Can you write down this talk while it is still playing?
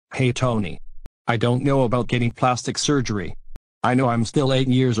Hey Tony. I don't know about getting plastic surgery. I know I'm still 8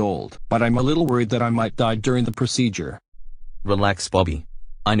 years old, but I'm a little worried that I might die during the procedure. Relax, Bobby.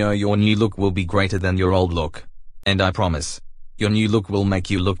 I know your new look will be greater than your old look. And I promise, your new look will make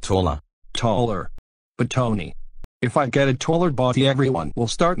you look taller. Taller? But Tony, if I get a taller body, everyone will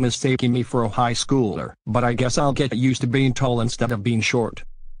start mistaking me for a high schooler, but I guess I'll get used to being tall instead of being short.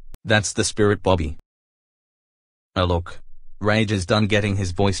 That's the spirit, Bobby. Oh look, Rage is done getting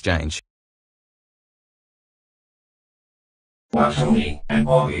his voice change. Wow, Tony and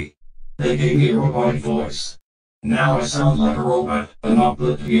Bobby. They gave me a robotic voice. Now I sound like a robot, but not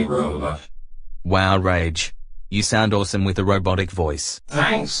good to be a robot. Wow, Rage. You sound awesome with a robotic voice.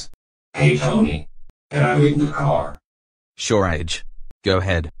 Thanks. Hey Tony. Can I wait in the car? Sure, Rage. Go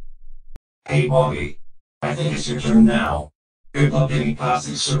ahead. Hey Bobby. I think it's your turn now. Good luck getting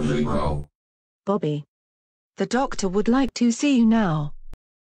plastic surgery, bro. Bobby. The doctor would like to see you now.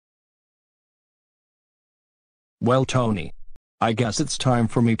 Well, Tony, I guess it's time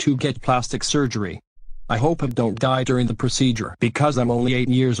for me to get plastic surgery. I hope I don't die during the procedure because I'm only 8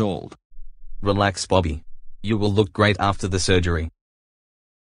 years old. Relax, Bobby. You will look great after the surgery.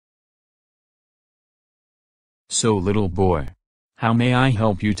 So, little boy, how may I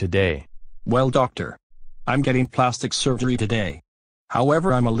help you today? Well, doctor, I'm getting plastic surgery today.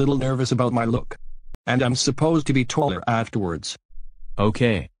 However, I'm a little nervous about my look. And I'm supposed to be taller afterwards.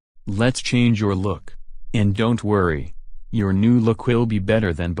 Okay, let's change your look. And don't worry, your new look will be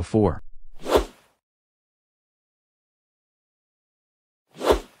better than before.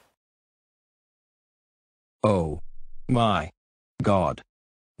 Oh my God.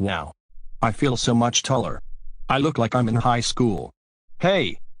 Now, I feel so much taller. I look like I'm in high school.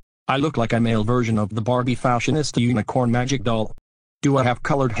 Hey, I look like a male version of the Barbie Fashionista Unicorn Magic doll. Do I have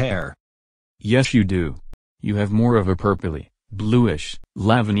colored hair? Yes, you do. You have more of a purpley, bluish,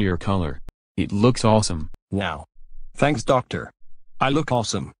 lavender color. It looks awesome. Now. Thanks, doctor. I look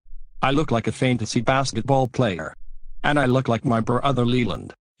awesome. I look like a fantasy basketball player. And I look like my brother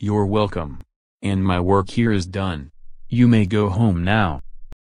Leland. You're welcome. And my work here is done. You may go home now.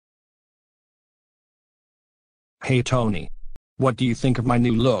 Hey Tony. What do you think of my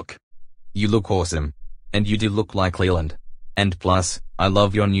new look? You look awesome. And you do look like Leland. And plus, I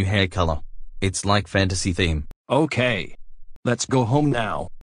love your new hair color. It's like fantasy theme. Okay. Let's go home now.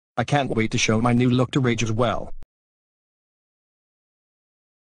 I can't wait to show my new look to Rage as well.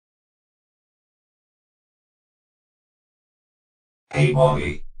 Hey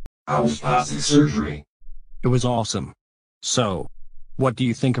Bobby. How was plastic surgery? It was awesome. So, what do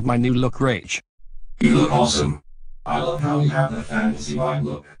you think of my new look, Rage? You look awesome. I love how you have the fantasy vibe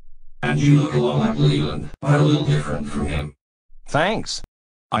look. And you look a lot like Leland, but a little different from him. Thanks.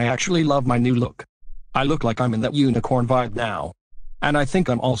 I actually love my new look. I look like I'm in that unicorn vibe now. And I think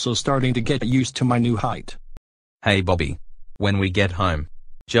I'm also starting to get used to my new height. Hey Bobby. When we get home,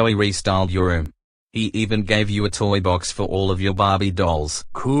 Joey restyled your room. He even gave you a toy box for all of your Barbie dolls.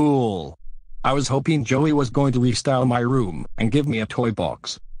 Cool. I was hoping Joey was going to restyle my room and give me a toy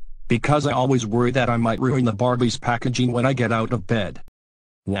box. Because I always worry that I might ruin the Barbie's packaging when I get out of bed.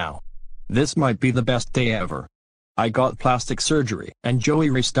 Now, this might be the best day ever. I got plastic surgery and Joey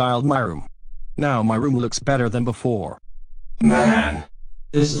restyled my room. Now my room looks better than before. Man,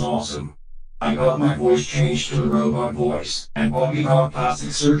 this is awesome. I got my voice changed to a robot voice, and Bobby got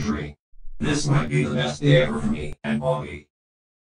plastic surgery. This might be the best day ever for me and Bobby.